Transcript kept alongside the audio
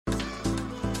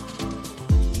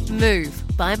Move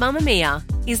by Mamamia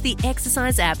is the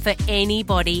exercise app for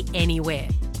anybody, anywhere.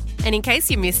 And in case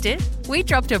you missed it, we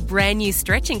dropped a brand new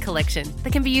stretching collection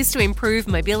that can be used to improve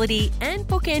mobility and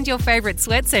bookend your favourite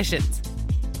sweat sessions.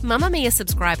 Mamamia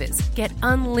subscribers get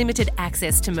unlimited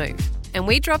access to Move, and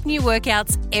we drop new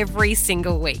workouts every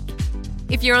single week.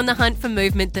 If you're on the hunt for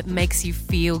movement that makes you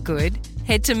feel good,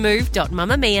 head to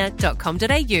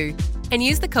move.mamamia.com.au and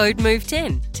use the code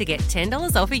MOVE10 to get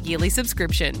 $10 off a yearly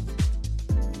subscription.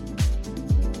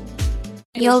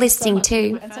 You're listening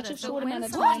to And such a short amount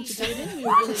of time to do it in.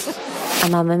 a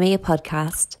Mamamia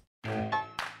podcast.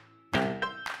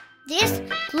 This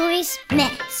glorious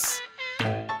mess.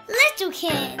 Little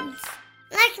kids,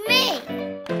 like me.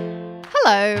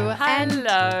 Hello.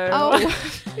 Hello.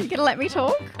 You going to let me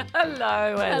talk?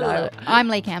 Hello. I'm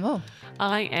Lee Campbell.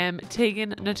 I am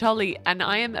Tegan Natoli, and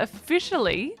I am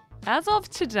officially, as of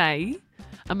today,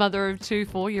 a mother of 2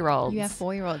 4-year-olds. You have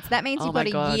 4-year-olds. That means Oh you've my got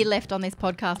a God. year left on this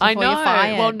podcast before I know. you're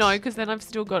fired. Well, no, because then I've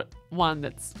still got one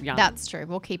that's young. That's true.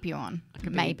 We'll keep you on. Could be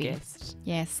a Maybe. guest.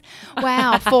 Yes.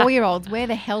 Wow, 4-year-olds. Where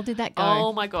the hell did that go?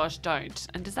 Oh my gosh, don't.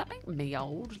 And does that make me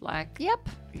old? Like, Yep.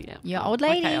 yeah. You're old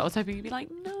lady. Okay, I was hoping you'd be like,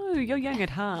 no, you're young at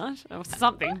heart. Or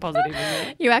something positive in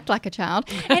there. You act like a child.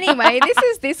 Anyway, this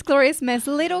is This Glorious Mess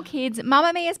Little Kids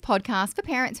Mamamia's podcast for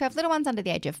parents who have little ones under the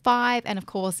age of 5. And of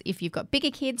course, if you've got bigger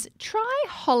kids, try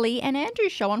Holly and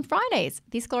Andrew's show on Fridays.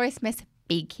 This Glorious Mess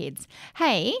Big Kids.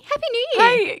 Hey, Happy New Year.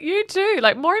 Hey, you too.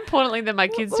 Like, more importantly than my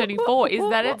kids turning 4 is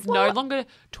that it's no longer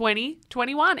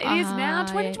 2021. It is now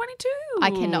 2022. I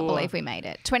cannot believe we made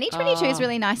it. 2022 is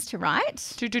really nice to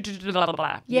write.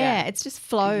 Yeah, it's just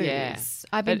flows. Yeah.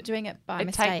 I've been But doing it by It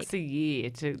mistake. takes a year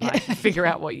to like figure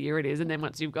out what year it is, and then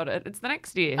once you've got it, it's the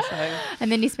next year. So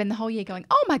And then you spend the whole year going,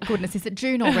 oh my goodness, is it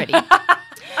June already?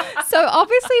 So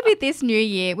obviously with this new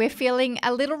year, we're feeling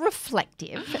a little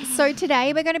reflective. So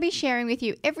today we're going to be sharing with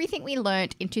you everything we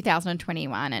learnt in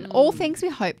 2021 and all things we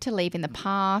hope to leave in the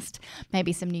past,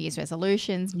 maybe some New Year's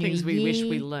resolutions, new things we year, wish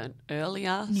we learnt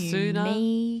earlier, new sooner.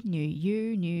 me, new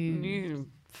you, New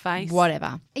face.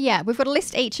 whatever. Yeah, we've got to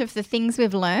list each of the things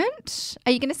we've learnt.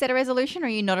 Are you going to set a resolution or are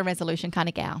you not a resolution kind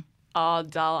of gal? Oh,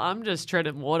 dull. I'm just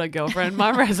treading water, girlfriend.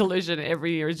 My resolution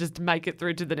every year is just to make it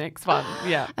through to the next one.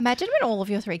 Yeah. Imagine when all of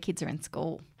your 3 kids are in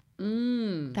school.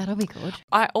 That'll be good.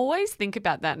 I always think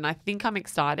about that and I think I'm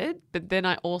excited, but then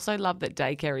I also love that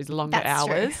daycare is longer That's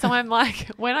true. hours. So I'm like,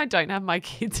 when I don't have my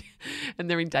kids and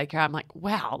they're in daycare, I'm like,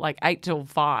 wow, like 8 till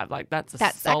 5. Like that's a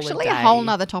That's solid actually day. a whole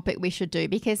nother topic we should do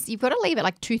because you've got to leave at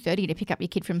like 2:30 to pick up your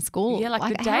kid from school. Yeah, like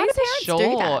the how days do are parents do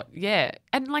that? short. Yeah.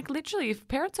 And like literally if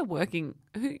parents are working,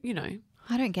 who, you know,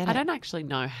 I don't get it. I don't actually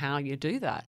know how you do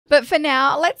that. But for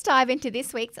now, let's dive into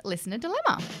this week's Listener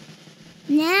Dilemma.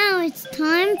 Now it's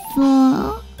time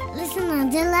for Listener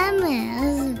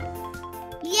Dilemmas.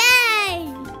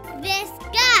 Yay! Best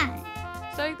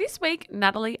guy. So this week,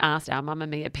 Natalie asked our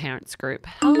Mamamia parents group,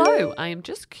 hello, I am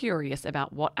just curious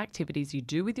about what activities you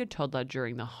do with your toddler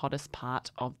during the hottest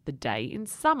part of the day in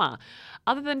summer.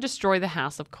 Other than destroy the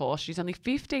house, of course. She's only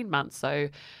 15 months, so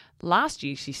last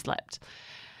year she slept.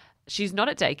 She's not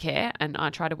at daycare and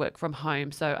I try to work from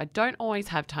home, so I don't always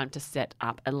have time to set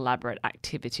up elaborate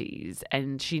activities.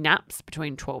 And she naps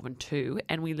between 12 and 2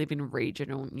 and we live in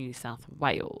regional New South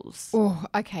Wales. Oh,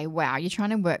 okay. Wow. You're trying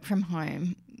to work from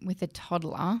home with a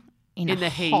toddler in the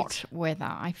hot heat. weather.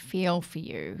 I feel for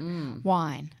you.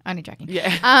 Wine. Only joking.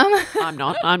 Yeah, Um, I'm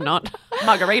not.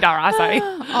 Margarita, I say.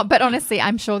 oh, but honestly,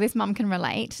 I'm sure this mum can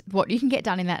relate. What you can get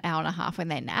done in that hour and a half when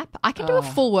they nap. I can do a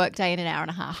full work day in an hour and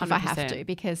a half if I have 100%. to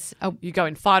because You go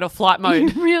in fight or flight you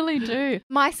mode. really do.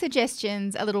 My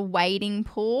suggestion's a little wading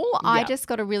pool. I Yeah. just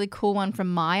got a really cool one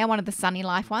from Maya, one of the Sunny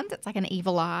Life ones. It's like an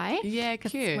evil eye. Yeah,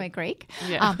 'cause cute. we're Greek.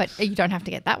 Yeah. But you don't have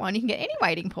to get that one. You can get any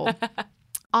wading pool.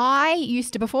 I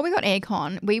used to, before we got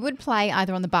aircon, we would play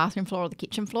either on the bathroom floor or the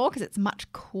kitchen floor because it's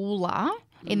much cooler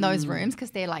in those rooms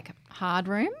because they're like hard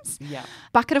rooms. Yeah.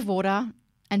 Bucket of water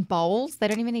and bowls. They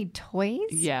don't even need toys.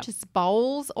 Yeah. Just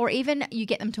bowls, or even you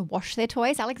get them to wash their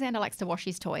toys. Alexander likes to wash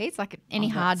his toys, like any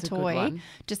hard that's a good toy. one.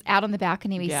 Just out on the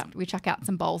balcony, Yeah. we chuck out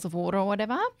some bowls of water or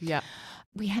whatever. Yeah.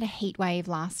 We had a heat wave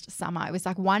last summer. It was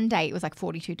like one day it was like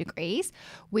 42 degrees.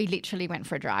 We literally went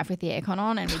for a drive with the aircon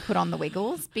on and we put on the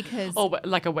Wiggles because Or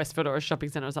like a Westford or a shopping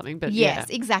centre or something. But yes,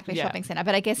 yeah. exactly, Yeah. shopping centre.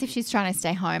 But I guess if she's trying to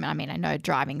stay home, and I mean, I know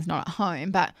driving's not at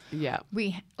home, but Yeah.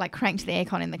 we like cranked the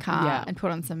aircon in the car Yeah. and put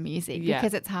on some music Yeah.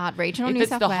 because it's hard. Regional If New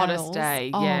it's South the Wales. hottest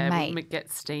day, oh, yeah, mate. it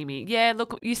gets steamy. Yeah,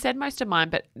 look, you said most of mine,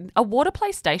 but a water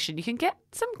play station, you can get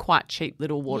some quite cheap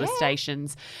little water Yeah.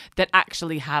 stations that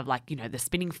actually have like, you know, the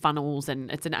spinning funnels and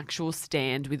it's an actual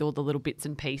stand with all the little bits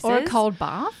and pieces. Or a cold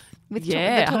bath. with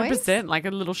Yeah, the toys? 100%, like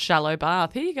a little shallow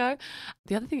bath. Here you go.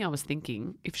 The other thing I was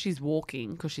thinking, if she's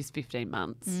walking because she's 15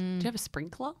 months, do you have a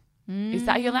sprinkler?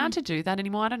 Are you allowed to do that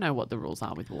anymore? I don't know what the rules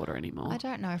are with water anymore. I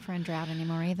don't know if we're in drought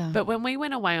anymore either. But when we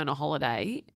went away on a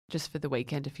holiday just for the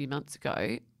weekend a few months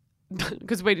ago,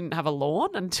 because we didn't have a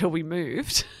lawn until we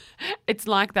moved, it's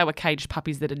like they were caged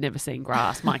puppies that had never seen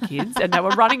grass, my kids, and they were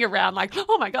running around like,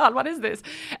 oh my God, what is this?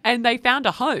 And they found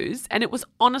a hose, and it was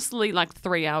honestly like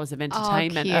 3 hours of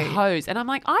entertainment, a cute. hose. And I'm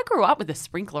like, I grew up with a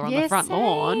sprinkler on the front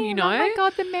lawn, you know? Oh my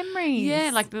God, the memories.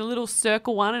 Yeah, like the little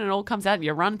circle one, and it all comes out and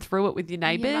you run through it with your You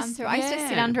neighbours. run through. I used to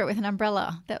sit under it with an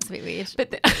umbrella. That was a bit weird.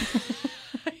 But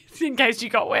in case you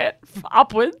got wet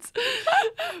upwards.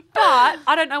 But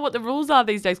I don't know what the rules are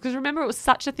these days, because remember, it was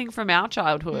such a thing from our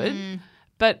childhood.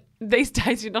 But these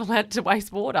days you're not allowed to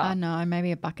waste water. I know,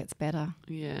 maybe a bucket's better.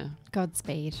 Yeah.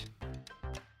 Godspeed.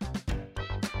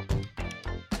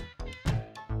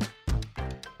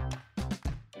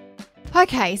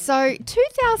 Okay, so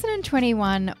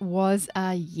 2021 was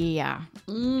a year.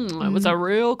 It was a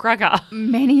real cracker.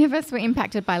 Many of us were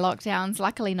impacted by lockdowns.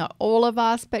 Luckily, not all of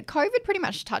us, but COVID pretty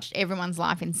much touched everyone's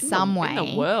life in some way. In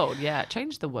the world, yeah. It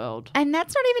changed the world. And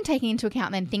that's not even taking into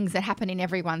account then things that happen in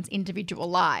everyone's individual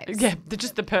lives. Yeah,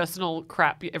 just the personal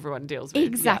crap everyone deals with.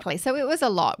 Exactly. So it was a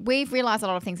lot. We've realised a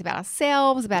lot of things about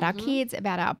ourselves, about our kids,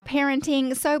 about our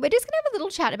parenting. So we're just going to have a little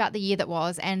chat about the year that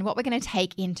was and what we're going to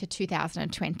take into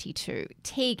 2022.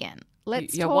 Tegan,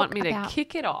 let's You talk want me about... to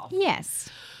kick it off? Yes.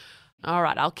 All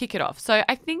right, I'll kick it off. So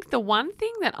I think the one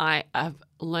thing that I have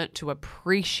learnt to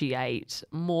appreciate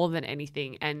more than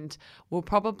anything, and will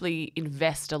probably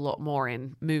invest a lot more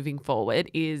in moving forward,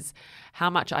 is how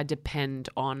much I depend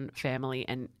on family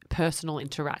and personal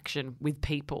interaction with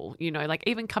people. You know, like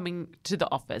even coming to the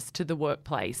office, to the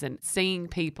workplace, and seeing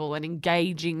people and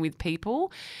engaging with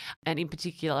people, and in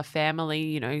particular family,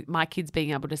 you know, my kids being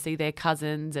able to see their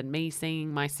cousins and me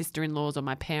seeing my sister-in-laws or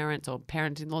my parents or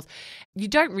parent-in-laws. You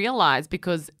don't realize,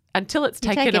 because until it's You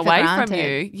take taken it for away from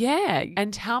granted. you. Yeah.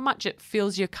 And how much it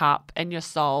fills your cup and your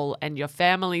soul and your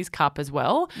family's cup as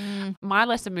well. My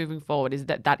lesson moving forward is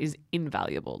that that is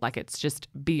invaluable. Like, it's just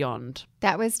beyond.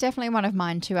 That was definitely one of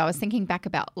mine too. I was thinking back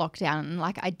about lockdown and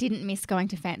like I didn't miss going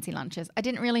to fancy lunches. I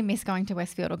didn't really miss going to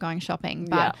Westfield or going shopping.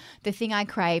 But Yeah. the thing I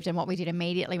craved and what we did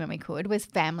immediately when we could was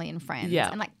family and friends. Yeah.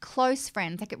 And like close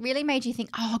friends. Like it really made you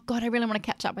think, oh God, I really want to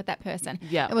catch up with that person.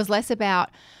 Yeah. It was less about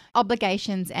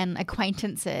obligations and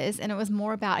acquaintances and it was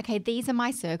more about, okay, these are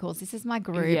my circles. This is my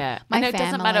group. Yeah. My and it family.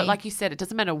 doesn't matter, like you said, it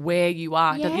doesn't matter where you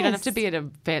are. You don't have Yes. to be at a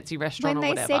fancy restaurant When or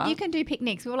they whatever. said you can do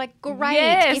picnics, we were like, great,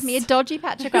 Yes. give me a dodgy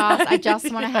patch of grass. I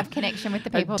just want to have connection with the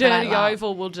people a that I dirty love.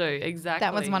 oval will do. Exactly.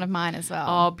 That was one of mine as well.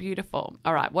 Oh, beautiful.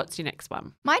 All right. What's your next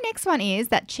one? My next one is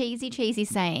that cheesy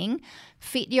saying,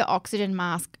 fit your oxygen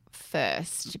mask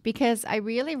first, because I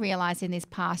really realized in this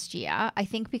past year, I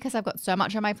think because I've got so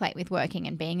much on my plate with working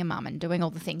and being a mum and doing all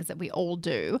the things that we all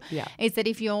do, Yeah. is that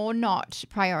if you're not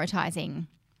prioritizing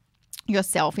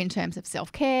yourself in terms of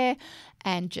self-care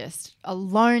and just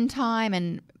alone time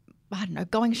and I don't know,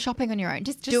 going shopping on your own,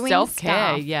 just doing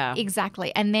self-care, stuff. yeah.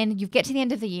 Exactly. And then you get to the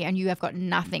end of the year and you have got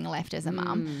nothing left as a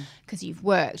mum because you've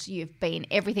worked, you've been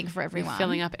everything for everyone. You're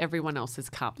filling up everyone else's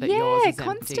cup that yours is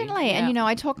constantly. empty. And, you Yeah. know,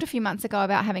 I talked a few months ago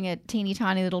about having a teeny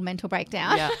tiny little mental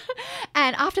breakdown. Yeah.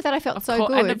 And after that, I felt so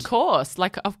good. And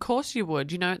of course you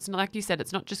would. You know, it's not like you said,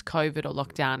 it's not just COVID or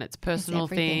lockdown. It's personal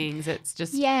everything. things. It's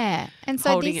just Yeah. And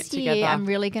so holding this it year, together. I'm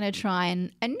really going to try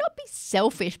and not be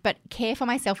selfish, but care for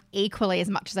myself equally as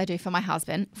much as I do for my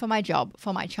husband, for my job,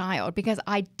 for my child, because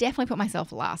I definitely put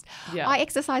myself last. Yeah. I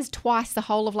exercised twice the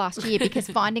whole of last year because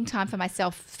finding time for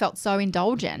myself felt so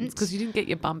indulgent. because you didn't get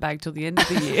your bum bag till the end of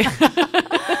the year.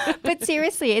 But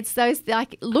seriously, it's those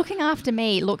like looking after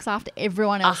me looks after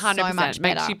everyone else so 100%. much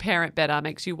better. Makes you parent better,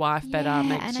 makes you wife better, Yeah,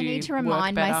 makes and I you need to work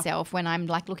remind better. myself when I'm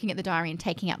like looking at the diary and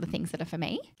taking out the things that are for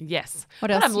me. Yes. What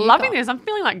God, else I'm you loving got? this. I'm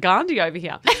feeling like Gandhi over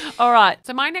here. All right.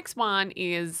 So my next one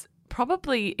is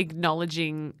probably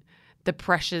acknowledging the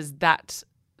pressures that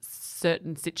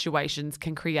certain situations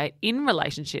can create in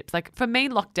relationships. Like for me,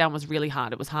 lockdown was really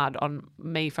hard. It was hard on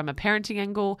me from a parenting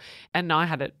angle, and I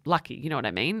had it lucky. You know what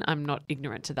I mean? I'm not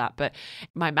ignorant to that. But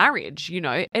my marriage, you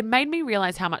know, it made me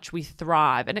realize how much we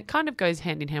thrive. And it kind of goes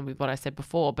hand in hand with what I said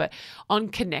before, but on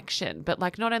connection. But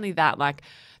like not only that, like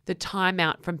the time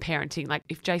out from parenting, like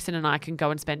if Jason and I can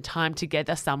go and spend time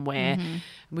together somewhere, and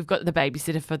we've got the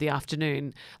babysitter for the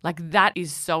afternoon, like that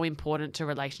is so important to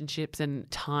relationships and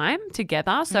time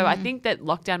together. So I think that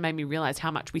lockdown made me realize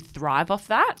how much we thrive off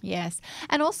that. Yes.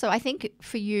 And also, I think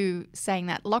for you saying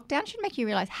that, lockdown should make you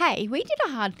realize, hey, we did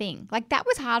a hard thing. Like that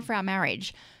was hard for our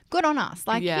marriage. good on us.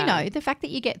 Like, Yeah. you know, the fact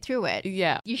that you get through it,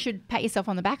 Yeah. you should pat yourself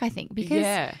on the back, I think, because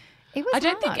Yeah. it was I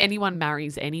don't think hard. anyone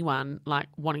marries anyone like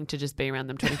wanting to just be around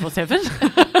them 24/7.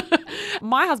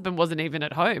 My husband wasn't even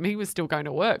at home. He was still going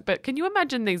to work. But can you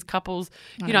imagine these couples?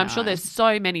 You know, I'm sure there's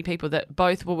so many people that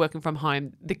both were working from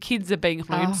home. The kids are being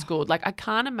homeschooled. Like, I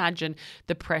can't imagine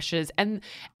the pressures and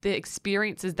the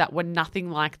experiences that were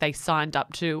nothing like they signed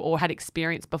up to or had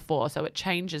experienced before. So it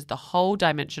changes the whole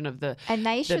dimension of the And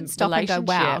they should the stop and go,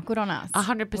 wow, relationship. good on us.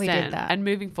 100%. We did that. And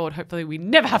moving forward, hopefully we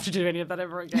never have to do any of that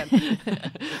ever again.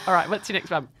 All right, what's your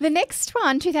next one? The next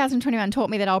one, 2021, taught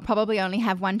me that I'll probably only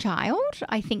have one child.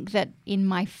 I think that in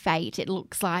my fate, it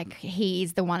looks like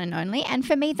he's the one and only. And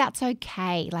for me, that's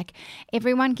okay. Like,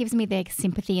 everyone gives me their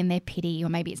sympathy and their pity, or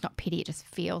maybe it's not pity, it just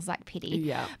feels like pity.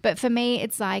 Yeah. But for me,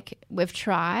 it's like we've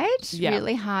tried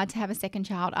really hard to have a second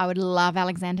child. I would love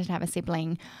Alexander to have a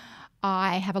sibling.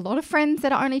 I have a lot of friends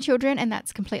that are only children, and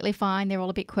that's completely fine. They're all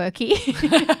a bit quirky.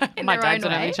 in My their dad's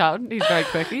own an only way. child. He's very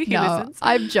quirky. He No, listens.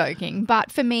 I'm joking.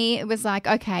 But for me, it was like,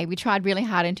 okay, we tried really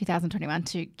hard in 2021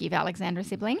 to give Alexander a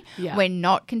sibling. Yeah. We're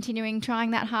not continuing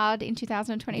trying that hard in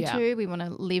 2022. Yeah. We want to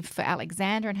live for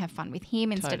Alexander and have fun with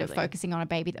him instead of Totally. focusing on a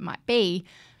baby that might be.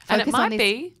 And it Focus on might this-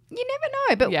 be. You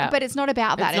never know. But it's not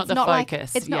about that. It's not the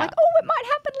focus. Like, it's not Yeah. like, oh, it might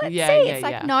happen. Let's Yeah, see. yeah, It's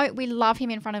like, yeah. no, we love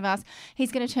him in front of us. He's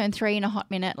going to turn 3 in a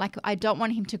hot minute. Like, I don't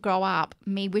want him to grow up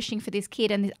me wishing for this kid.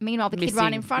 And meanwhile, the kid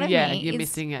right in front of Yeah, me you're is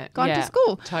missing it. gone Yeah, to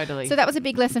school. totally. So that was a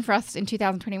big lesson for us in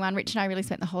 2021. Rich and I really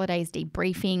spent the holidays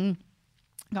debriefing,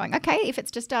 going, okay, if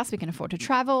it's just us, we can afford to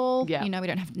travel. Yeah. You know, we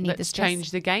don't have to need Let's the stress.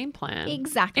 change the game plan.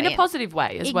 Exactly. In a positive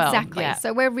way as well. Exactly. Yeah.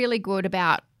 So we're really good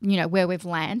about, you know, where we've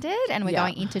landed, and we're Yeah.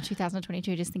 going into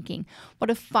 2022 just thinking, what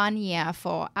a fun year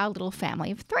for our little family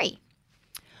of 3.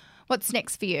 What's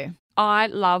next for you? I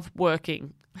love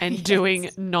working and doing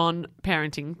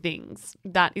non-parenting things.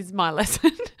 That is my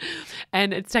lesson.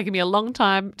 And it's taken me a long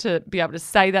time to be able to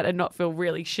say that and not feel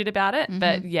really shit about it.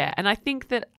 But yeah, and I think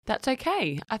that that's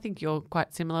okay. I think you're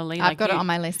quite similarly. I've got it on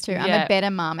my list too. I'm Yeah. a better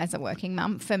mum as a working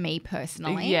mum for me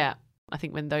personally. Yeah. I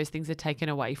think when those things are taken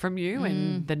away from you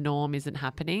and the norm isn't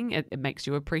happening, it makes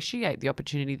you appreciate the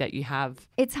opportunity that you have.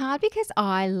 It's hard because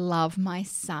I love my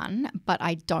son, but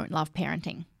I don't love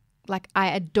parenting. Like, I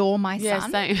adore my Yeah,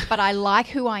 son, same. but I like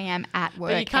who I am at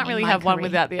work. But you can't and in really my have one career.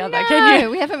 without the other, No, can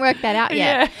you? we haven't worked that out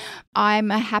yet. Yeah.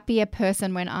 I'm a happier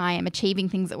person when I am achieving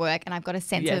things at work and I've got a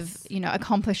sense Yes. of, you know,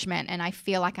 accomplishment, and I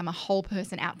feel like I'm a whole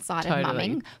person outside Totally. of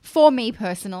mumming. For me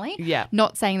personally, Yeah.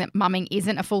 not saying that mumming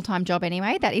isn't a full-time job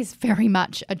anyway. That is very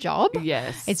much a job.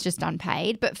 Yes. It's just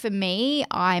unpaid. But for me,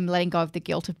 I'm letting go of the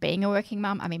guilt of being a working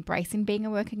mum. I'm embracing being a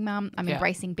working mum. I'm Yeah.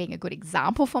 embracing being a good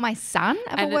example for my son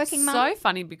of and a working it's mum. so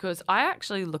funny because I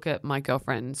actually look at my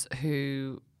girlfriends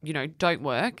who, you know, don't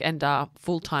work and are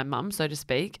full-time mums, so to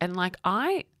speak, and like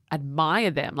I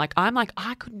admire them. Like, I'm like,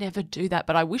 I could never do that,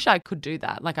 but I wish I could do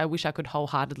that. Like, I wish I could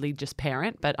wholeheartedly just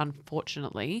parent, but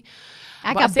unfortunately,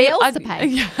 I Well, got see, bills to pay.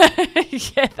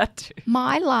 Yeah, that too.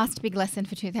 My last big lesson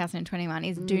for 2021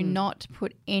 is Mm. do not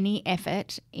put any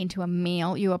effort into a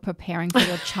meal you are preparing for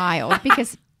your child,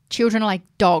 because children are like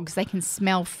dogs. They can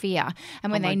smell fear.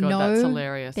 And when Oh my they God, that's know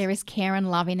hilarious. there is care and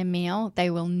love in a meal, they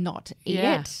will not eat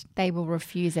Yeah. it. They will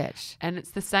refuse it. And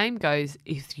it's the same goes,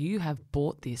 if you have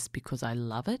bought this because I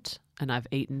love it and I've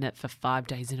eaten it for 5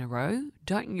 days in a row,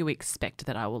 don't you expect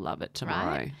that I will love it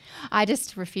tomorrow? Right? I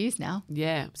just refuse now.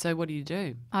 Yeah. So what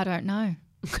do? I don't know.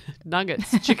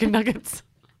 Nuggets, chicken nuggets.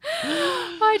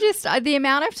 The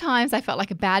amount of times I felt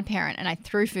like a bad parent and I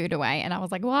threw food away and I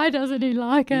was like, why doesn't he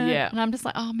like it? Yeah. And I'm just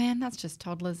like, oh man, that's just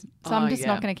toddlers. So Oh, I'm just yeah.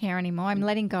 not going to care anymore. I'm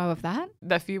letting go of that.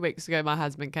 A few weeks ago, my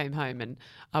husband came home and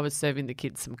I was serving the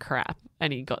kids some crap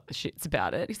and he got the shits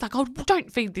about it. He's like, oh,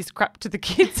 don't feed this crap to the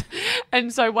kids.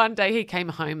 And so one day he came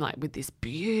home like with this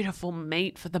beautiful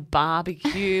meat for the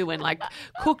barbecue and like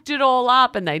cooked it all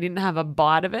up, and they didn't have a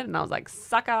bite of it. And I was like,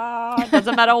 sucker,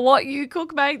 doesn't matter what you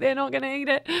cook, mate, they're not going to eat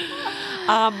it.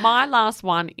 My last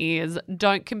one is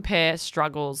don't compare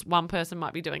struggles. One person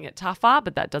might be doing it tougher,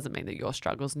 but that doesn't mean that your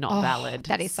struggle's not valid.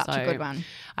 that is such a good one.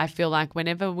 I feel like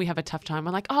whenever we have a tough time,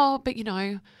 we're like, oh, but you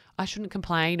know, I shouldn't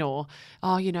complain, or,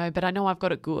 oh, you know, but I know I've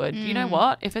got it good. You know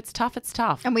what? If it's tough, it's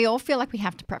tough. And we all feel like we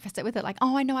have to preface it with it like,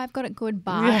 oh, I know I've got it good,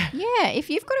 but yeah, if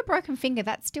you've got a broken finger,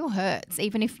 that still hurts,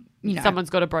 even if, you know. Someone's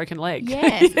got a broken leg.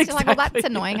 Yes. It's like, well, that's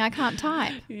Exactly. annoying. I can't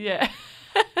type. Yeah.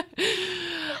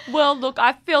 Well, look,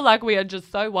 I feel like we are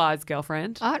just so wise,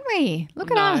 girlfriend. Aren't we? Look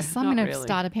at No, us. I'm not going to really.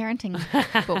 start a parenting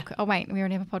book. Oh, wait, we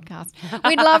already have a podcast.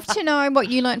 We'd love to know what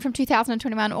you learned from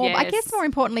 2021, or I Yes. guess more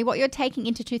importantly, what you're taking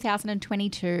into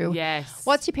 2022. Yes.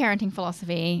 What's your parenting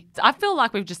philosophy? I feel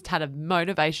like we've just had a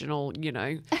motivational, you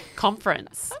know,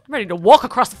 conference. I'm ready to walk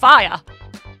across fire.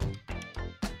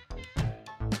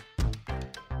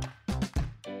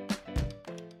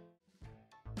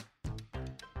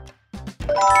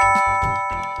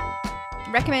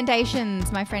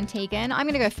 Recommendations, my friend Tegan. I'm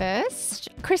going to go first.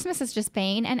 Christmas has just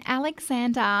been, and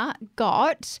Alexander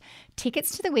got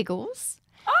tickets to the Wiggles,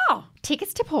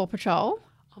 tickets to Paw Patrol.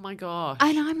 Oh my gosh.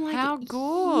 And I'm like, how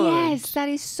good. Yes, that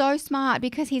is so smart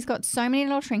because he's got so many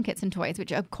little trinkets and toys,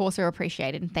 which of course are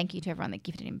appreciated. And thank you to everyone that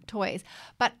gifted him toys.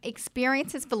 But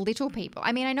experiences for little people.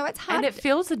 I mean, I know it's hard. And it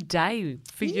fills a day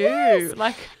for Yes. you.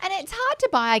 Like, and it's hard to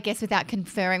buy, I guess, without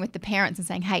conferring with the parents and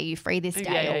saying, hey, are you free this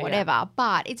day or whatever.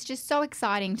 But it's just so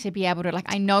exciting to be able to,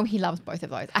 like, I know he loves both of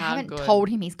those. I haven't told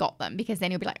him he's got them because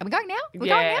then he'll be like, are we going now? Are we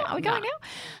going now? Are we going now?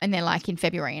 And they're like in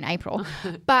February and April.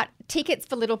 But tickets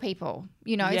for little people.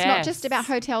 You know, it's not just about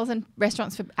hotels and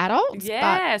restaurants for adults.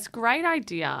 yes, great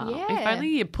idea. Yeah. If only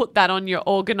you put that on your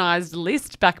organised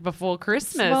list back before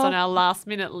Christmas on our last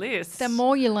minute list. The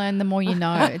more you learn, the more you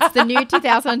know. It's the new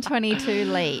 2022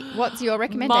 Lee. What's your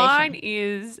recommendation? Mine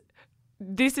is,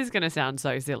 this is going to sound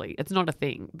so silly. It's not a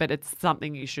thing, but it's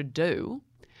something you should do.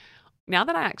 Now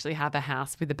that I actually have a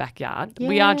house with a backyard,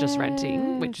 we are just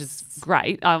renting, which is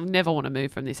great. I'll never want to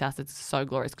move from this house. It's so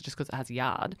glorious just because it has a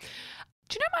yard.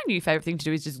 Do you know my new favourite thing to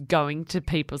do is just going to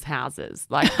people's houses?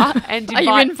 Like, and Are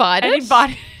you invited?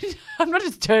 I'm not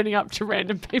just turning up to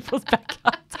random people's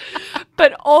backyards.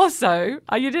 But also,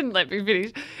 you didn't let me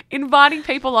finish, inviting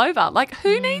people over. Like,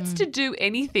 who needs to do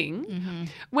anything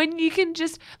when you can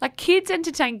just, like, kids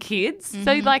entertain kids.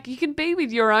 So, like, you can be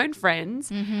with your own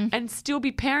friends and still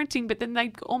be parenting, but then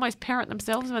they almost parent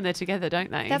themselves when they're together,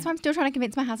 don't they? That's why I'm still trying to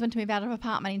convince my husband to move out of an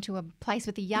apartment into a place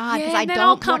with a yard. Yeah, because I and then don't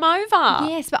I'll come over.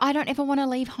 Yes, but I don't ever want to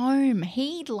leave home.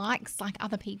 He likes, like,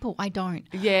 other people. I don't.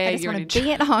 Yeah, I just you're want to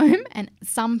be at home and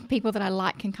some people that I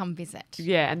like can come visit.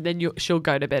 Yeah, and then she'll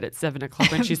go to bed at 7 o'clock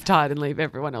when she's tired and leave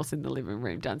everyone else in the living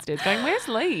room downstairs going, where's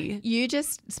Lee? You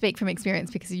just speak from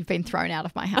experience because you've been thrown out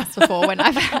of my house before and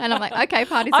I'm like, okay,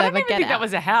 party's I over, don't even get think out. that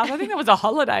was a house. I think that was a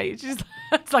holiday.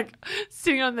 It's like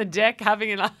sitting on the deck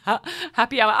having a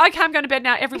happy hour. Okay, I'm going to bed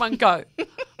now. Everyone go. I'm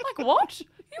like, what?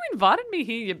 You invited me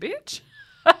here, you bitch.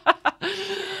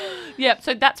 Yep,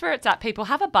 so that's where it's at. People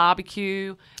have a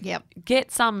barbecue. Yep. Get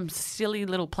some silly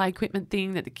little play equipment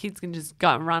thing that the kids can just go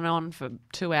and run on for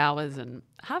 2 hours and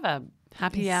have a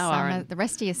happy hour. Summer, And the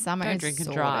rest of your summer don't is drink and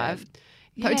sorted. drive.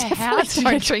 No, Yeah, definitely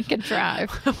don't drink and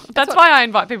drive. That's why I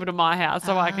invite people to my house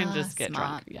so I can just get Smart.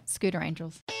 drunk. Yeah. Scooter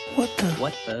Angels. What the?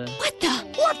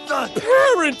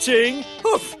 Parenting?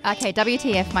 Oof. Okay,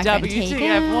 WTF, my friend WTF.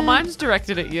 Tegan. Well, mine's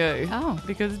directed at you. Oh.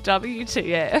 Because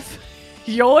WTF,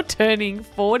 you're turning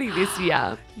 40 this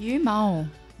year. You mole.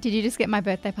 Did you just get my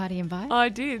birthday party invite? I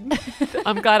did.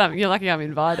 I'm glad you're lucky I'm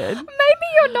invited. Maybe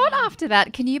you're not after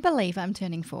that. Can you believe I'm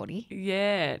turning 40?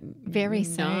 Yeah. Very No.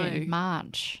 soon,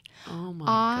 March. Oh my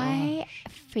I gosh.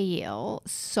 feel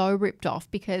so ripped off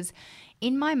because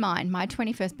in my mind, my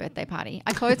 21st birthday party,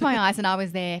 I closed my eyes and I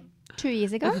was there 2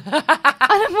 years ago. And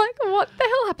I'm like, what the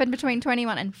hell happened between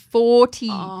 21 and 40?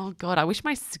 Oh God, I wish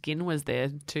my skin was there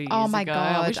 2 years Oh my ago.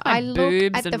 God. I wish my look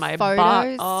boobs at and the my photos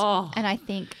butt. Oh. and I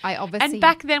think I obviously... And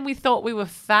back then we thought we were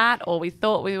fat or we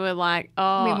thought we were like,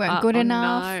 oh. We weren't good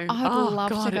enough. No. I would love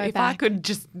to God, go if I back. could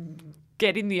just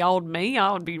get in the old me,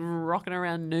 I would be rocking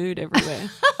around nude everywhere.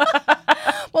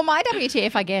 Well, my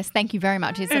WTF, I guess, thank you very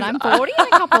much, is that I'm 40 in a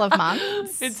couple of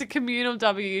months. It's a communal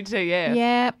WTF.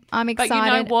 Yeah, I'm But excited.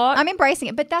 you know what? I'm embracing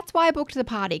it. But that's why I booked the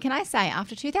party. Can I say,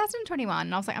 after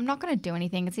 2021, I was like, I'm not going to do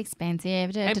anything. It's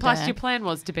expensive. And plus your plan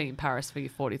was to be in Paris for your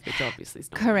 40th, which obviously is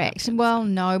not gonna Correct. happen, Well,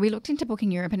 no, we looked into booking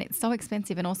Europe and it's so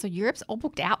expensive. And also Europe's all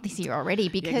booked out this year already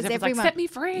because everyone's like, everyone... set me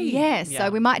free. Yes. Yeah. So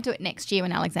we might do it next year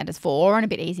when Alexander's 4 and a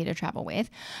bit easier to travel with.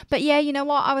 But yeah, you know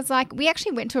what? I was like, we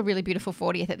actually went to a really beautiful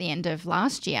 40th at the end of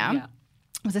last year. Yeah.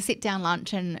 It was a sit-down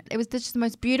lunch and it was just the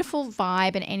most beautiful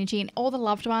vibe and energy and all the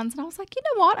loved ones. And I was like, you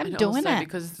know what? I'm And doing also it.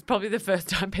 because it's probably the first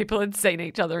time people had seen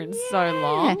each other in so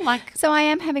long. Like, So I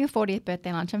am having a 40th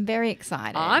birthday lunch. I'm very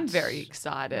excited. I'm very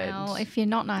excited. Well, if you're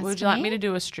not nice Would to you like me to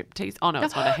do a striptease? Oh, no,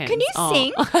 it's not a hand. Can you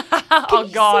sing? Oh,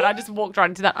 you God, sing? I just walked right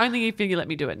into that. Only if you let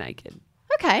me do it naked.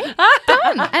 Okay,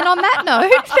 done. And on that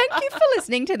note, thank you for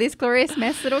listening to this glorious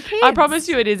mess, little kids. I promise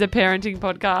you it is a parenting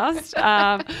podcast.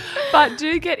 But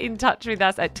do get in touch with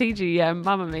us at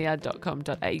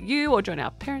tgmmamamia.com.au or join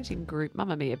our parenting group,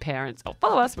 Mamma Mia Parents, or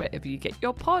follow us wherever you get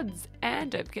your pods.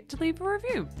 And don't forget to leave a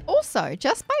review. Also,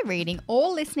 just by reading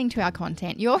or listening to our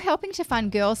content, you're helping to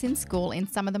fund girls in school in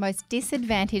some of the most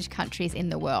disadvantaged countries in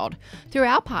the world through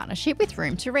our partnership with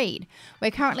Room to Read.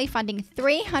 We're currently funding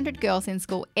 300 girls in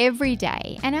school every day,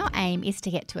 and our aim is to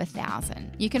get to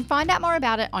 1,000. You can find out more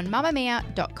about it on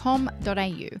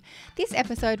mamamia.com.au. This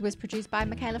episode was produced by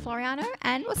Michaela Floriano,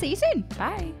 and we'll see you soon.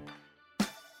 Bye.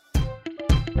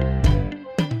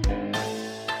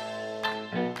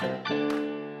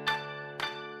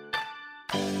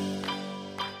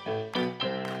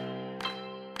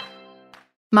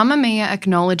 Mamamia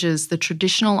acknowledges the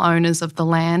traditional owners of the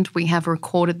land we have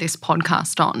recorded this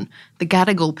podcast on, the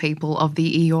Gadigal people of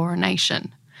the Eora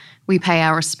Nation. We pay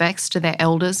our respects to their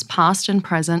elders, past and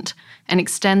present, and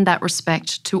extend that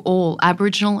respect to all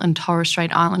Aboriginal and Torres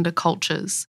Strait Islander cultures.